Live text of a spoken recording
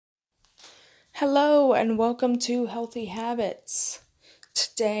Hello and welcome to Healthy Habits.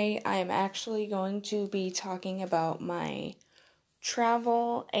 Today I am actually going to be talking about my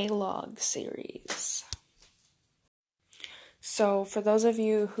Travel Alog series. So for those of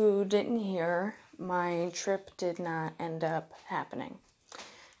you who didn't hear, my trip did not end up happening.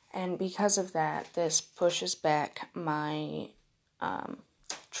 And because of that, this pushes back my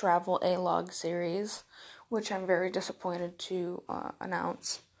Travel Alog series, which I'm very disappointed to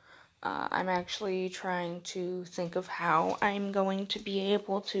announce. I'm actually trying to think of how I'm going to be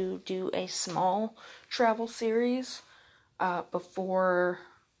able to do a small travel series before,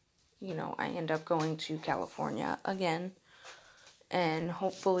 I end up going to California again. And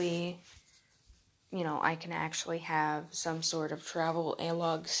hopefully, I can actually have some sort of travel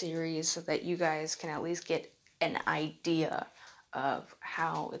analog series so that you guys can at least get an idea of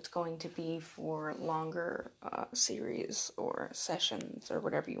how it's going to be for longer series or sessions or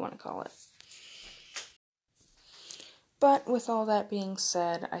whatever you want to call it. But with all that being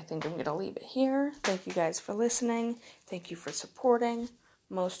said, I think I'm going to leave it here. Thank you guys for listening. Thank you for supporting.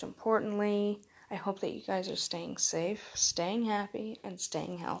 Most importantly, I hope that you guys are staying safe, staying happy, and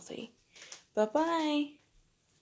staying healthy. Bye-bye.